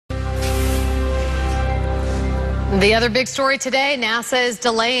The other big story today, NASA is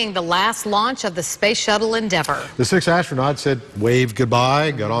delaying the last launch of the Space Shuttle Endeavour. The 6 astronauts said waved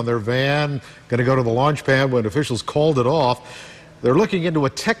goodbye, got on their van, going to go to the launch pad when officials called it off. They're looking into a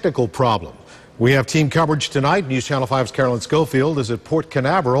technical problem. We have team coverage tonight. News Channel 5's Carolyn Schofield is at Port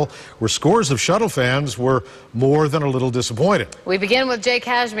Canaveral, where scores of shuttle fans were more than a little disappointed. We begin with Jay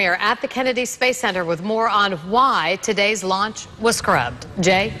Cashmere at the Kennedy Space Center with more on why today's launch was scrubbed.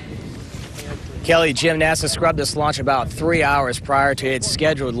 Jay? Kelly, Jim, NASA scrubbed this launch about 3 hours prior to its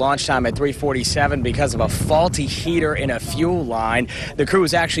scheduled launch time at 3:47 because of a faulty heater in a fuel line. The crew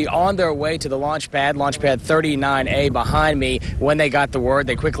was actually on their way to the launch pad 39A behind me. When they got the word,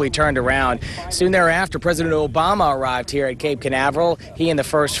 they quickly turned around. Soon thereafter, President Obama arrived here at Cape Canaveral. He and the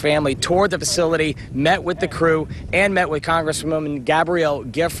first family toured the facility, met with the crew, and met with Congresswoman Gabrielle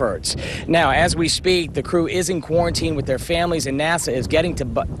Giffords. Now, as we speak, the crew is in quarantine with their families, and NASA is getting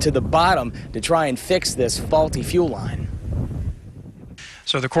to the bottom to try and fix this faulty fuel line.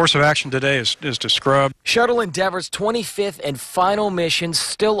 So the course of action today is to scrub. Shuttle Endeavour's 25th and final mission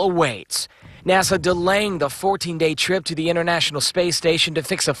still awaits. NASA delaying the 14-day trip to the International Space Station to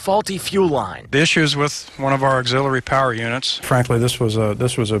fix a faulty fuel line. The issues with one of our auxiliary power units. Frankly, this was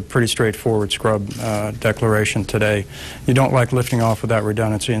a pretty straightforward scrub declaration today. You don't like lifting off without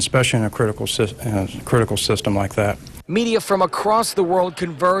redundancy, especially in a critical system like that. Media from across the world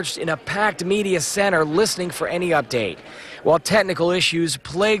converged in a packed media center listening for any update. While technical issues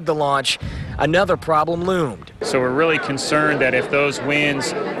plagued the launch, another problem loomed. So we're really concerned that if those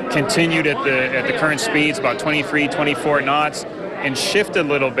winds continued at the current speeds, about 23, 24 knots, and shift a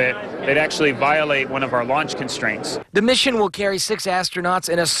little bit, they'd actually violate one of our launch constraints. The mission will carry 6 astronauts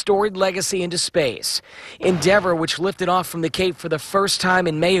and a storied legacy into space. Endeavour, which lifted off from the Cape for the first time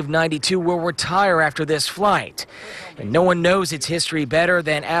in May of '92, will retire after this flight. And no one knows its history better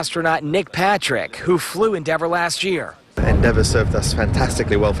than astronaut Nick Patrick, who flew Endeavour last year. Endeavour served us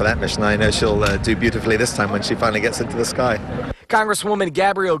fantastically well for that mission. I know she'll do beautifully this time when she finally gets into the sky. Congresswoman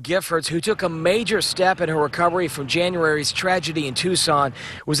Gabrielle Giffords, who took a major step in her recovery from January's tragedy in Tucson,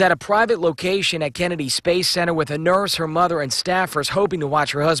 was at a private location at Kennedy Space Center with a nurse, her mother, and staffers hoping to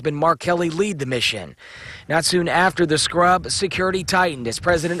watch her husband Mark Kelly lead the mission. Not soon after the scrub, security tightened as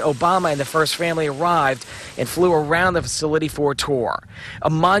President Obama and the first family arrived and flew around the facility for a tour. A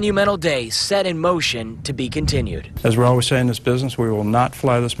monumental day set in motion to be continued. As we always say in this business, we will not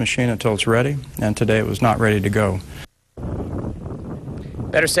fly this machine until it's ready, and today it was not ready to go.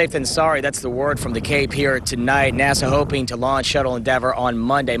 Better safe than sorry, that's the word from the Cape here tonight. NASA hoping to launch Shuttle Endeavour on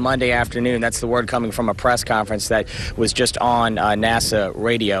Monday afternoon. That's the word coming from a press conference that was just on NASA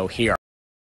radio here.